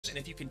And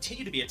if you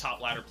continue to be a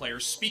top ladder player,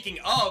 speaking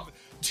of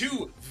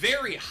two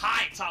very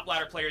high top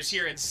ladder players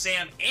here in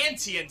Sam and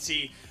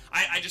TNT,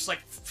 I just like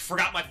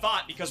forgot my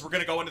thought because we're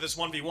going to go into this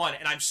 1v1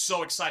 and I'm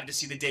so excited to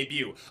see the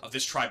debut of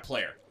this tribe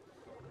player.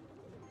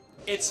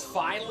 It's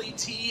finally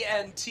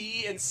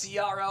TNT and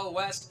CRL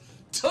West.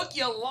 Took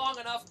you long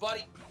enough,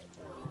 buddy.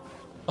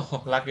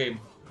 Oh, lag game.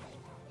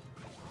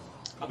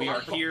 We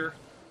are here,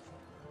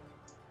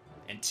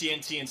 and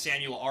TNT and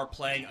Samuel are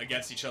playing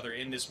against each other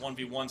in this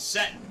 1v1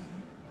 set.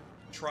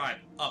 Tribe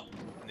up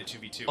in the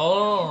 2v2.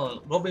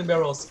 Oh, Robin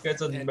Barrel,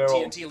 Skeleton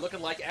Barrel. TNT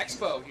looking like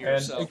Expo here,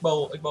 And so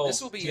Expo,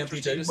 this will be TNT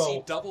interesting to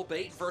see double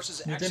bait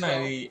versus như thế Expo.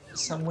 này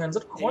Samuel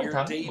rất khó Your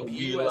thắng bởi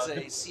vì debut là as a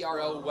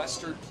CRL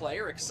Western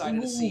player,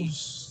 excited to see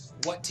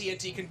what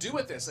TNT can do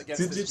with this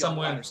against this young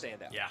ladder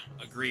standout. Yeah,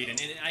 agreed. And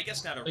I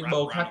guess now to wrap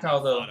Expo around khác what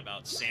I the thought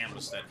about Sam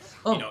was that,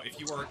 you know, if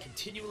you are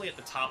continually at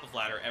the top of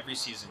ladder every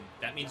season,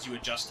 that means you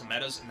adjust to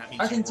metas, and that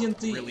means I think you work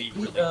TNT, really,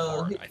 really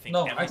hard. I think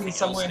everything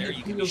Samuel, else there,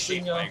 you can be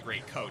shaped using, by a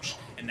great coach,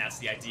 and that's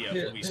the idea of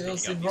Luis picking up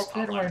using these top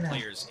ladder right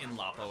players in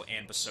Lapo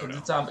and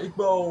Basoto.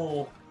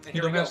 Expo. And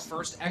here we go,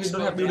 first Expo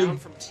down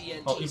from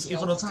TNT.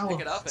 Inferno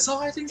Tower. So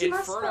I think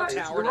Inferno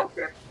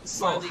Tower.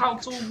 So how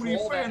to defend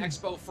defend?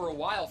 Expo for a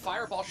while.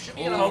 Fireball should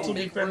be How enough to to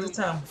make defend room this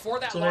time? for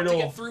that lock to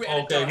get through.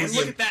 And Okay, And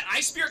look at that,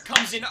 Ice Spirit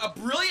comes in, a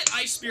brilliant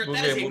Ice Spirit.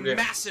 That is a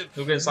massive,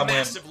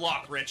 massive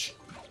lock, Rich.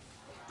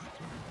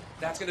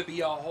 That's going to be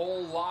a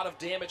whole lot of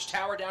damage.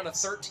 Tower down to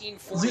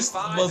 1345. This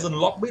version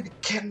lockbait Now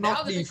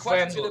cannot the big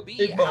question is defend going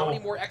to be, how many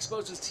Expo. more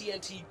Expos does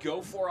TNT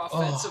go for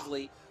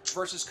offensively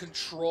versus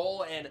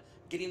control and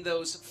getting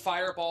those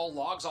fireball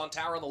logs on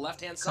tower on the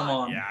left-hand side? Come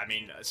on. Yeah, I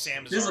mean,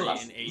 Sam is This already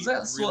is in a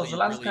that's what really, the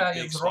last really guy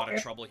big is spot of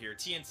rocket. trouble here.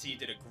 TNT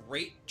did a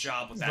great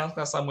job with Last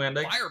guy that Samuel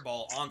đấy.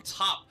 fireball on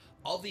top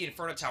of the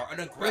Inferno Tower, an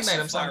này aggressive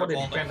làm sao có thể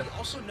fireball, but defend he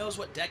also knows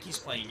what deck he's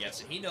playing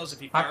against, and he knows if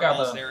he Hacker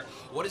fireballs the- there,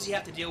 what does he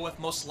have to deal with?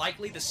 Most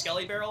likely the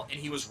Skelly Barrel, and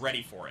he was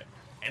ready for it.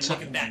 And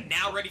look at that,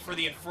 now ready for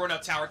the Inferno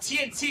Tower.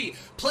 TNT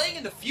playing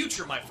in the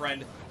future, my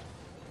friend.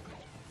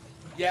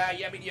 Yeah,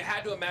 I mean, you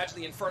had to imagine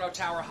the Inferno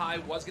Tower high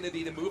was going to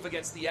be the move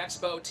against the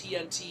Expo.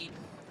 TNT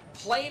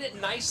playing it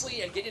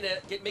nicely and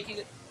making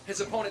his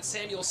opponent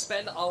Samuel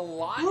spend a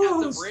lot at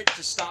the bridge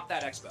to stop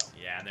that Expo.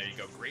 Yeah, and there you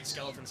go. Great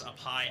skeletons up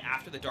high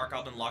after the Dark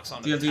Goblin locks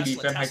onto the TNT Tesla.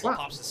 defend hay Tesla quá.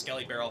 pops the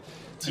Skelly Barrel.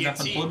 Anh ta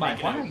phân phối TNT bài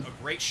making quá này.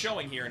 a great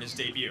showing here in his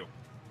debut.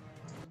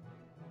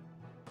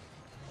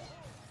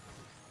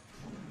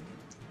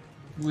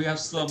 We have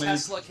so many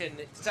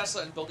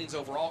Tesla and buildings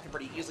overall can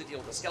pretty easily deal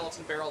with the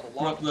skeleton barrel, the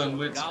log, problem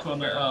with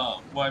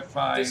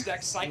Wi-Fi. This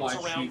deck cycles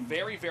live around stream.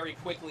 very, very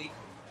quickly.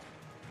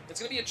 It's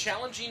going to be a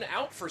challenging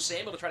out for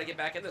Samuel to try to get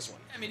back in this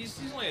one. I mean, he's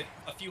only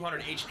a few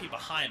hundred HP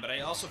behind, but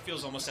it also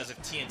feels almost as if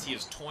TNT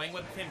is toying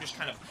with him, just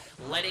kind of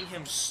letting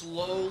him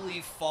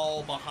slowly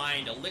fall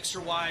behind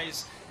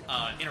elixir-wise,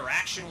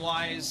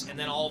 interaction-wise, and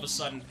then all of a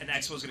sudden an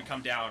Expo is going to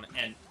come down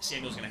and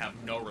Samuel's going to have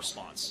no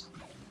response.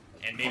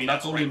 And maybe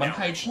that's right bắn now.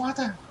 hay quá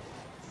ta.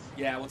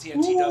 Yeah, well,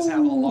 TNT does have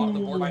a log on the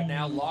board right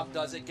now. Log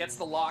does it, gets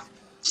the lock.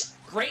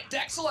 Great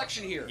deck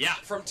selection here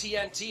from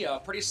TNT. A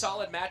pretty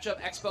solid matchup,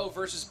 Expo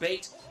versus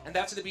Bait, and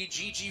that's going to be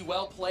GG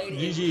well played.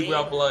 GG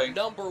well played.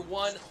 Number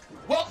one.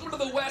 Welcome to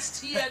the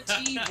West,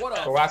 TNT. What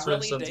a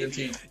Congratulations, thrilling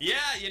debut. TNT. Yeah,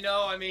 you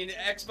know, I mean,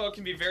 Expo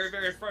can be very,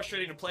 very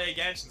frustrating to play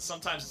against, and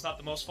sometimes it's not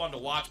the most fun to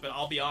watch, but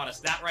I'll be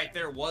honest, that right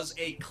there was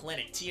a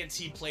clinic.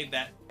 TNT played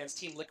that against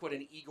Team Liquid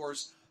and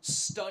Igor's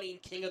stunning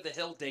King of the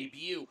Hill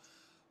debut.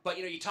 But,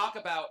 you know, you talk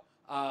about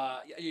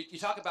you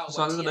talk about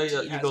what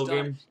TNT has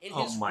done. In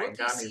his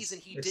rookie season,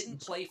 he didn't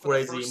play for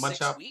the first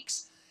 6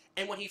 weeks.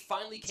 And when he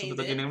finally came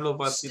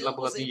in, still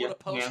was able to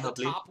post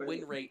the top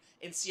win rate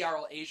in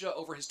CRL Asia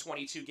over his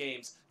 22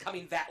 games,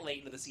 coming that late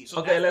into the season.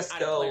 Okay, so let's that's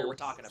the kind of player go. we're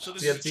talking about. So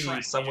this is a TNT,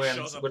 trend. Samuel, He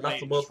shows up with late not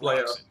the and most just rocks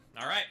player.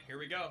 it. All right, here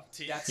we go.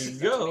 That's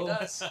Here what we he go.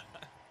 does.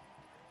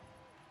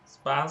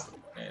 Spas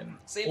and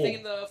Same thing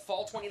in the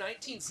fall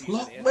 2019 season.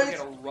 Look, He wait.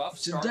 had a rough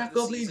start Jack to the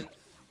Goblin. season.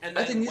 And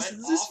I then think went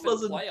this off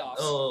wasn't. in playoffs,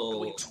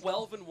 going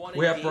 12-1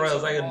 We in have games Royale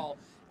overall,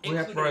 we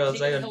have including Royale King of the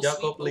Zion, Hill Jack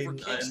sweep over Goblin,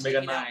 Kings, and Mega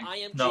taking out 9.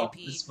 IMJP, No,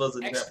 this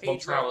wasn't X that from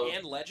Pedro, Tower.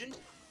 and Legend,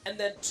 and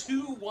then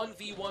 2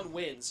 1v1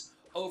 wins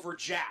over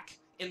Jack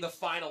in the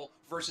final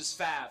versus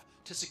Fav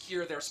to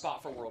secure their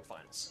spot for World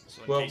Finals.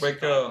 So Well, in case you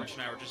Breaker, thought Rich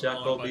and I were just Jack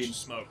blowing a bunch Goblin. of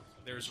smoke,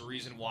 there's a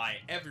reason why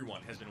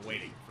everyone has been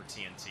waiting for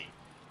TNT.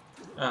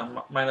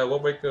 Minor Wall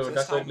Breaker, So Jack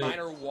this time, Goblin.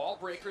 minor wall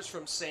breakers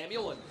from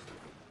Samuel, and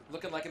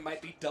looking like it might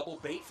be double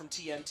bait from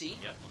TNT.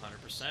 Yep,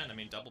 100%. I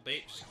mean, double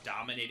bait just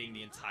dominating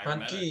the entire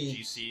meta. Funky.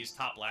 GCs,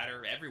 top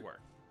ladder, everywhere.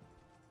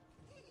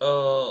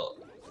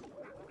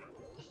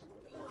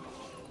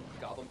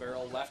 Goblin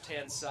Barrel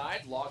left-hand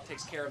side. Log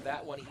takes care of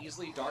that one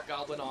easily. Dark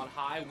Goblin on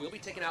high will be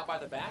taken out by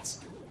the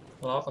bats.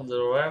 Log on the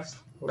left.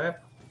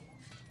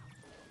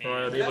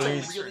 And That's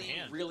nice a turn really,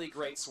 hand. really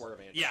great swerve,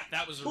 Andrew. Yeah,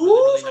 that was a really,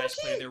 really nice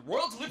play there.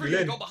 Royal Delivery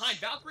to go behind.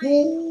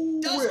 Valkyrie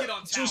does get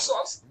on tower.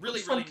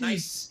 Really, really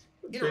nice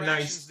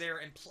interactions there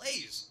and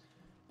plays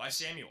by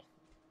Samuel.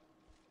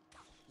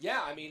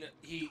 Yeah, I mean,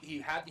 he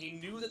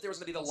knew that there was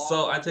going to be the log.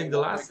 So I think the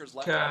last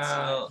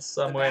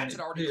Someone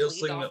he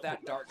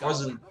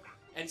using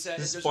and said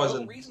there's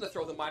no reason to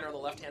throw the miner on the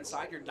left-hand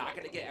side. You're not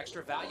going to get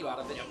extra value out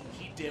of it.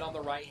 He did on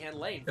the right-hand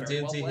lane.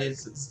 Very well played.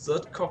 His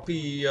third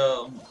copy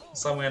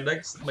somewhere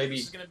next, maybe.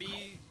 This is going to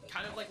be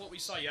kind of like what we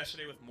saw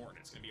yesterday with Morgan.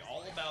 It's going to be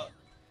all about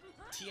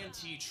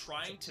TNT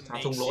trying to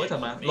make lỗi thật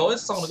mà. Lỗi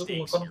xong rồi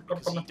cuối cùng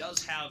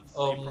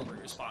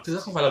thực ra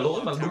không phải là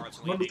lỗi mà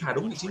nó được thả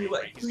đúng vị trí như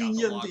vậy. Tuy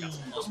nhiên thì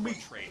nó bị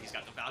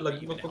là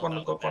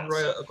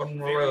con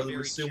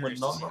Royale siêu mình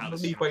nó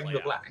đi quay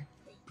ngược lại.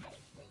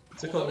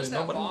 Chứ không thì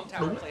nó vẫn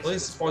đúng với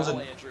poison.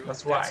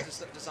 That's right.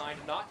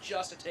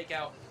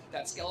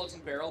 That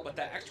skeleton barrel, but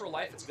that extra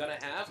life it's gonna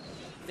have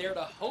there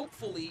to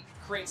hopefully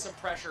create some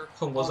pressure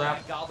on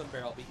that goblin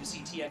barrel. But you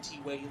see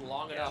TNT waiting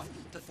long enough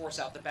to force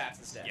out the bats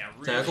instead. Yeah,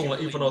 really,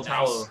 really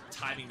nice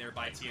timing there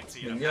by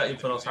TNT. Yeah,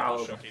 Infernal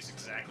Tower. Showcase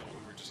exactly what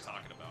we were just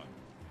talking about.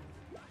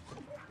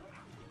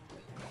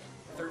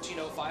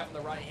 13:05 on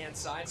the right-hand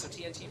side, so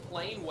TNT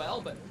playing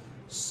well, but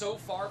so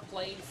far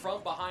playing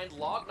from behind.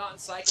 Log not in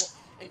cycle.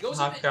 And goes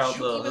a bit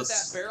jukey with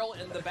that barrel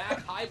in the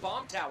back. High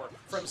bomb tower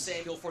from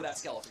Samuel for that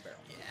skeleton barrel.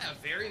 Yeah,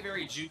 very,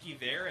 very jukey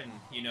there. And,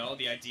 you know,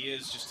 the idea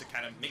is just to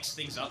kind of mix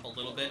things up a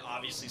little bit.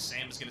 Obviously,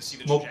 Sam is going to see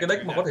the một cái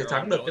deck mà có thể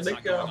thắng được cái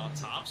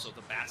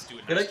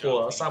deck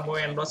của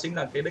Samuel đó chính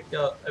là cái deck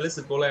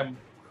Elixir Golem.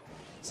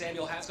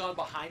 Samuel has gone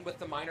behind with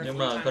the miner. Nhưng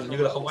mà gần như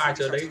là không ai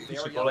chơi đấy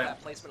Elixir Golem.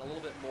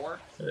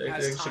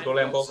 Elixir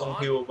Golem có con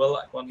heal với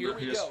lại con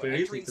heal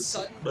spirit thì thực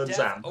sự đơn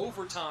giản.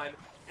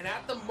 And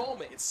at the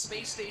moment, it's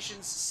Space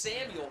Station's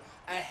Samuel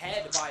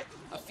ahead by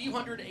a few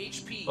hundred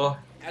HP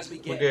as we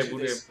get into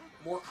this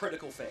more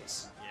critical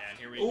phase. Yeah, and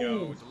here we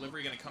go.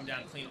 Delivery going to come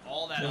down, clean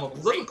all that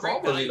up. Rất là khó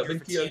bởi vì là bên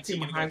kia khi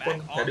mà hai con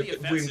thể điều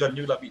kiện win gần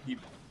như là bị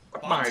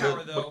bắt bài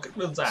được một cách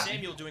đơn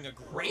giản.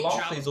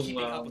 Lock thì dùng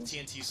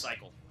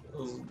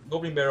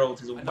Goblin Barrel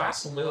thì dùng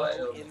Bass với lại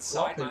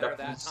Lock thì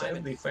đặt sẽ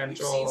defend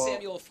cho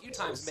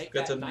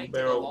Skeleton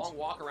Barrel.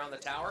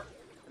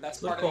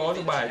 Rất khó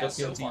cho bài cho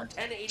TNT.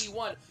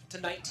 1081 to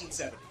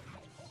 1970.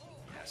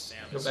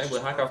 Lúc nãy vừa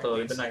hai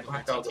counter bên này có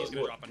hai counter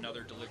luôn.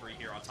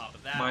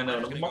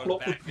 Miner nó móc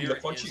lốp cực kỳ là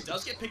khó chịu.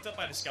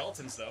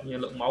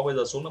 Nhìn lượng máu bây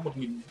giờ xuống là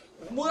 1000.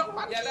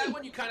 Yeah, that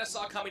one you kind of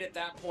saw coming at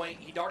that point.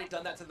 He'd already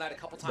done that tonight a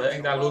couple times. Đấy,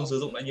 anh ta luôn sử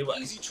dụng lại như vậy.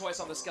 Easy choice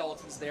on the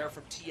skeletons there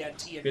from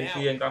TNT, and bên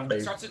kia anh đang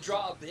đẩy starts to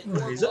draw a bit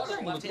more rất blood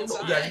on the left-hand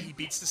tốc độ side. nhanh. He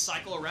beats the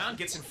cycle around,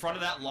 gets in front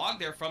of that log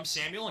there from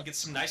Samuel, and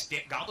gets some nice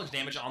goblin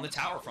damage on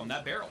the tower from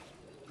that barrel.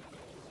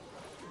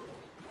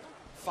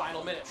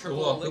 Final minute,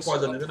 Đúng rồi, cái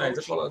poison như thế này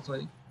rất có lợi thấy.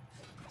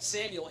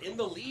 Samuel in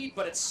the lead,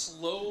 but it's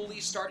slowly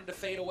starting to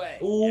fade away.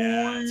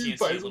 Ui,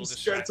 phải dùng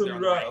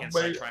skeleton ra,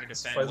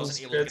 phải dùng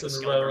skeleton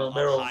ra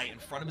barrel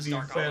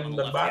defend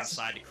and bass.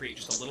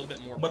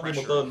 Mất đi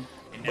một turn,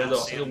 bây giờ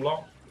sẽ dùng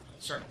lock.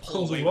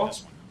 Không dùng lock.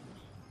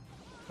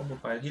 Không một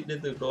phải hit đến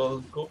từ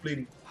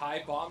Goblin.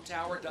 High bomb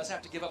tower does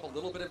have to give up a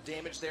little bit of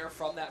damage there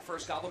from that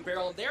first goblin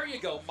barrel, and there you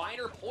go,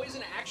 miner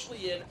poison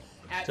actually in.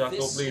 At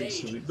this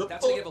stage,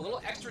 that's to give a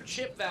little extra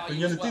chip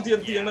value as well.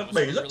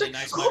 Really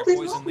nice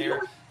poison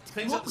there.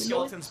 Cleans up the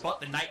skeletons, but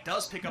the knight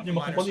does pick up the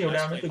miner, so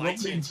nice play by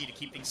TNT to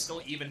keep things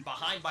still even,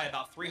 behind by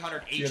about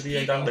 300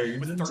 HP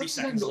with 30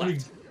 seconds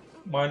left.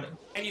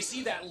 And you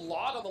see that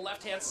log on the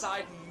left-hand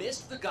side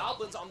missed the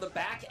goblins on the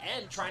back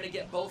end, trying to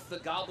get both the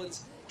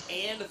goblins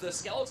and the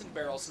skeleton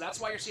barrels. So that's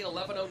why you're seeing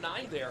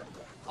 1109 there.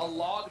 A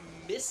log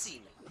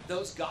missing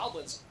those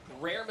goblins.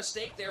 Rare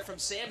mistake there from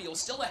Samuel,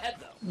 still ahead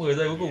though.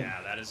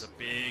 Yeah, that is a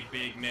big,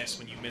 big miss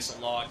when you miss a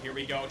log. Here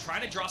we go,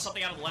 trying to draw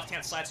something out of the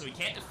left-hand side so he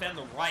can't defend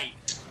the right.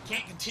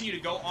 Can't continue to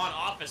go on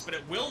offense, but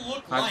it will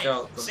look like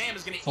Sam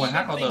is going to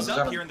even things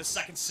up here in the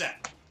second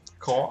set.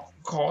 Khó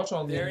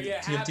cho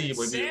TNT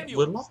bởi vì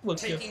vừa lock vừa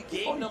kia. Taking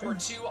game number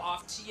 2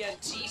 off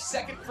TNT,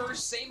 second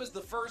first, same as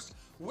the first.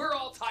 We're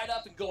all tied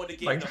up and going to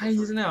game number 3. Hay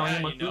như thế nào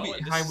nhưng mà cứ bị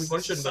hai win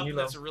position gần như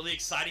là that's a really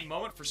exciting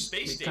moment for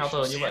Space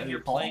Station. Sam here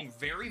playing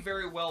very,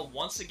 very well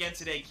once again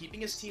today,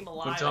 keeping his team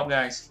alive. Good job,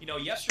 guys. You know,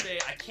 yesterday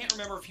I can't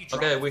remember if he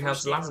dropped the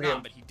first game or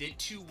not, but he did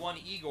 2-1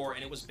 Igor,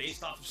 and it was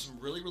based off of some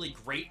really, really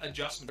great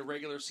adjustments. The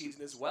regular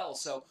season as well,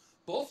 so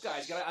both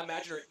guys, you gotta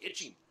imagine, are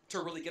itching to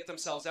really get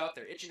themselves out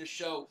there, itching to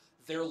show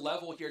their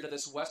level here to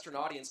this Western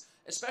audience,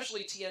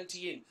 especially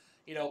TNT. And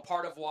you know,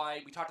 part of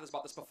why we talked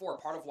about this before,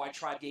 part of why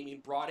Tribe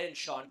Gaming brought in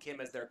Sean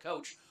Kim as their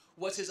coach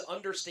was his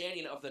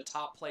understanding of the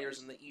top players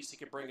in the East he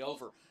could bring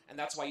over, and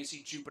that's why you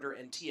see Jupiter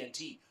and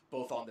TNT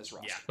both on this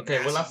roster. Yeah,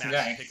 okay, well, that's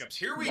the pickups.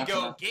 Here we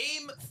go,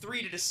 game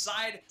 3 to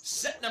decide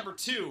set number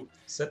 2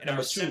 in our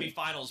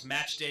semifinals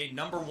match day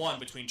number 1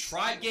 between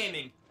Tribe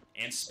Gaming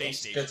and Space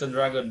Station. Skeleton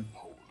Dragon,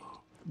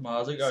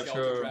 Magic Archer.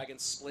 Skeleton Dragon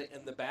split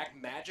in the back,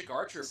 Magic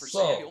Archer for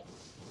Samuel.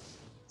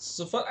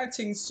 So first, I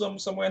think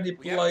somewhere he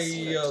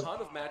played a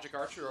ton of Magic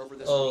Archer over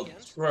this weekend.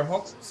 Red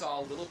saw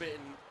a little bit in,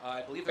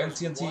 I believe there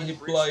was TNT one he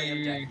Bridge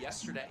played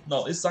yesterday.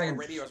 No, it's Zion.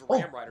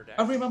 Ram Rider deck.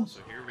 I remember.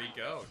 So here we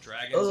go.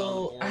 Dragons on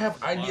board. I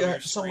have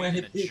idea somewhere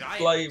he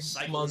played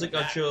Magic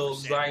Archer,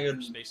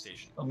 Zion,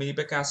 a mini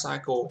P.K.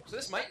 cycle. So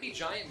this might be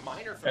giant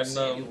miner from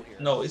Samuel here.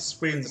 No, it's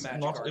sprints,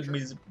 not a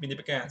mini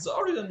P.K. So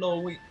I don't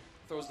know.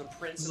 throws the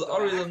Prince the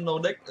original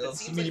deck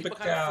mini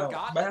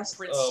PK best.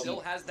 Prince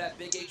still has that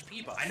big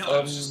HP buff. I know. I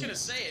was just gonna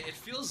say it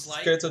feels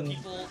like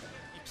people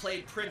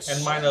played Prince and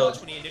so minor. much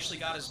when he initially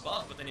got his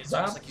buff, but then it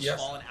seems like he's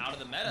fallen out of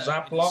the meta.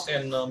 Zap block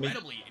and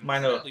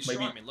minor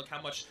maybe. I mean, look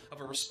how much of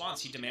a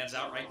response he demands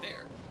out right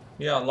there.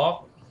 Yeah,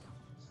 lock.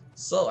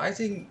 So I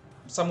think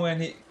somewhere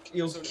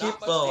he'll keep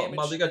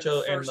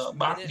multi-catcher and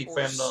back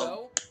defend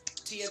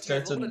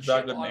Skeleton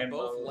Dragon and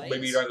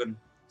Baby Dragon.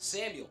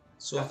 Samuel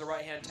has the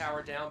right-hand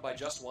tower down by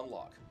just one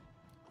lock.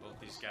 Both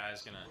these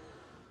guys gonna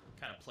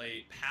kind of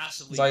play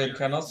passively. Zion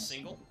cannot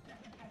single.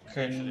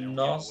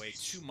 Cannot away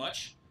too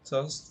much.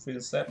 Just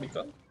feel sad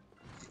because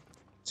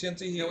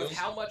TNT with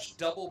how much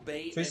double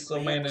bait and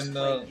Fisherman was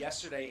played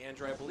yesterday,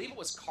 Andrew. I believe it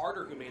was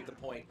Carter who made the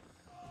point.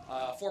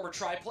 Former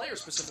Tri player,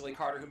 specifically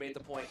Carter, who made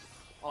the point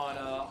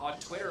on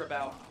Twitter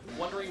about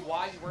wondering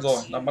why we weren't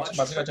seeing much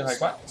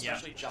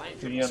especially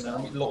giant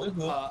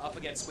up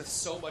against with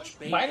so much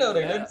bait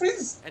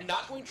and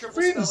not going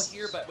triple spell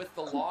here, but with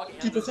the log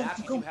and the zap,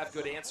 you have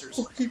good answers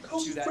to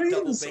that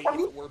double bait if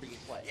it were being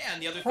played. Yeah,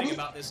 and the other thing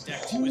about this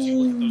deck too is you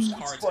look at those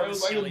cards,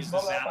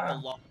 the zap,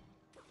 the log.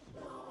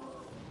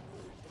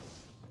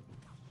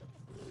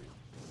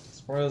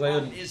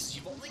 Problem is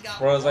you've only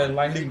got one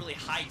really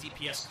high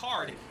DPS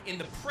card in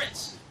the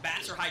Prince.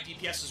 Bats are high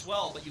DPS as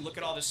well, but you look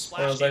at all this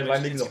splash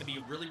damage, it's going to be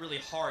really, really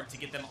hard to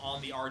get them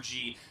on the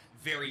RG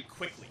very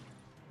quickly.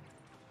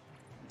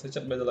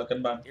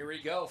 Here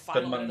we go,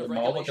 final minute of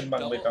regulation,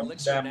 double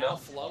elixir now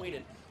flowing,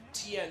 and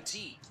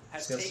TNT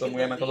has taken the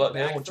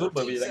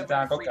lead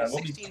back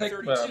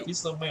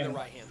 13-16-32 on the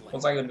right-hand lane.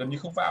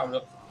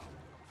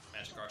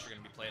 Magic Archer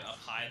going to be played up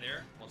high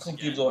there. Không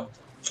kịp rồi.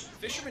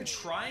 Fisherman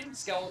trying.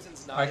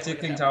 Skeleton's not I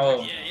take King Tower.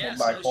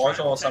 Bài khó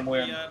cho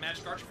Samuel.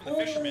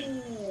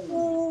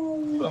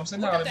 Làm thế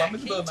nào để bắn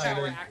cái turn này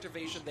đây?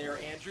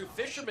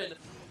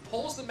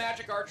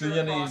 Tuy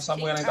nhiên thì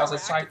Samuel anh ta sẽ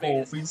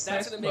cycle free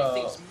set và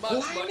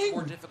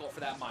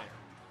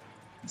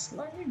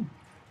Lightning.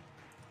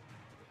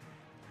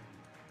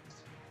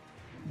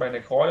 Bài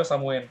này khó cho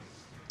Samuel.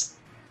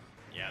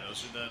 Yeah,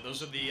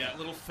 those are the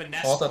little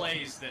finesse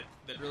plays that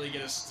really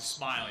get us to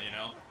smile, you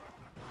know.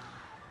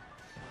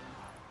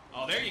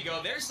 Oh, there you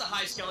go. There's the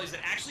high skellies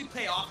that actually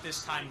pay off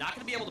this time. Not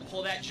going to be able to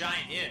pull that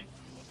giant in.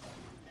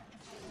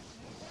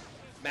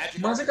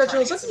 Magic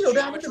Archer some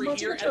geometry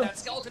here, and that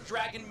skeleton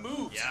dragon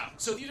moves. Yeah.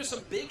 So these are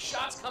some big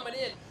shots coming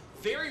in.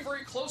 Very,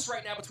 very close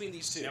right now between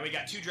these two. Now we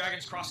got two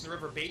dragons crossing the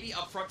river. Baby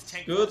up front to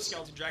tank the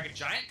skeleton dragon.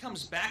 Giant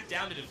comes back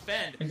down to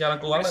defend. Anh ta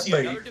cố gắng lại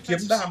đẩy kiếm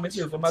đam đến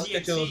từ con Magic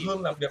Archer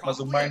hơn là việc mà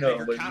dùng minor,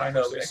 bởi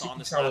minor bị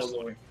King Tower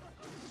rồi.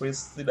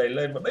 Freeze đẩy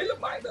lên và đấy là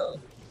minor.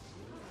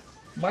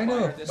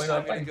 Minor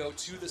tay.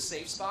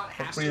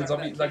 Freeze do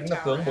bị đánh ngập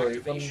tướng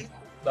bởi con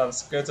đàn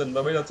Skeleton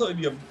và bây giờ thời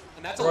điểm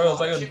Royal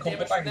Giant không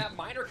có tay.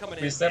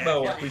 Reset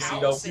đâu,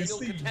 PC đâu, PC.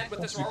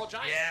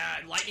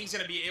 Yeah, Lightning's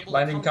gonna be able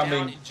Lightning to come coming.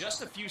 down in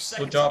just a few seconds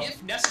Good job.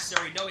 if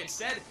necessary. No,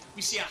 instead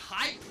we see a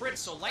high Prince,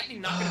 so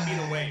Lightning not gonna be in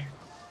the way.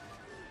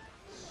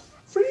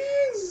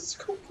 Freeze!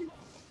 Không kịp.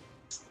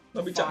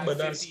 Nó bị chặn bởi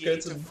đàn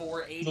Skeleton.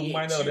 Dùng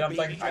minor để ăn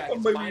tank hai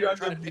con Baby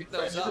Dragon thì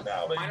phải như thế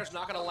nào đây?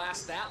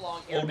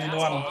 Only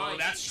one. Oh,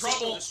 that's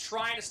trouble. Just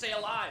trying to stay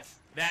alive.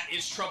 That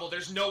is trouble.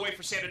 There's no way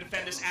for Sam to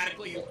defend this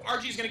adequately.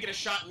 RG's gonna get a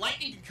shot.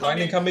 Lightning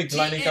can come in.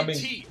 Lightning coming.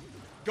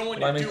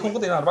 Lightning không có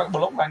thể nào bắt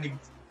block Lightning.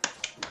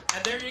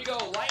 And there you go.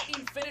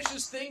 Lightning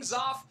finishes things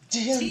off.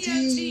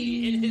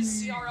 TNT in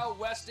his CRL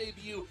West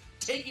debut,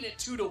 taking it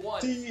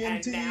 2-1,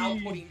 and now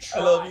putting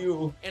Try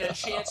and a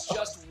chance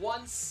just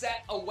one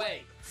set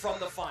away from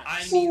the final.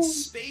 I mean,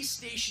 Space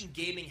Station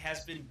Gaming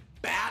has been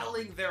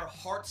battling their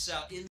hearts out in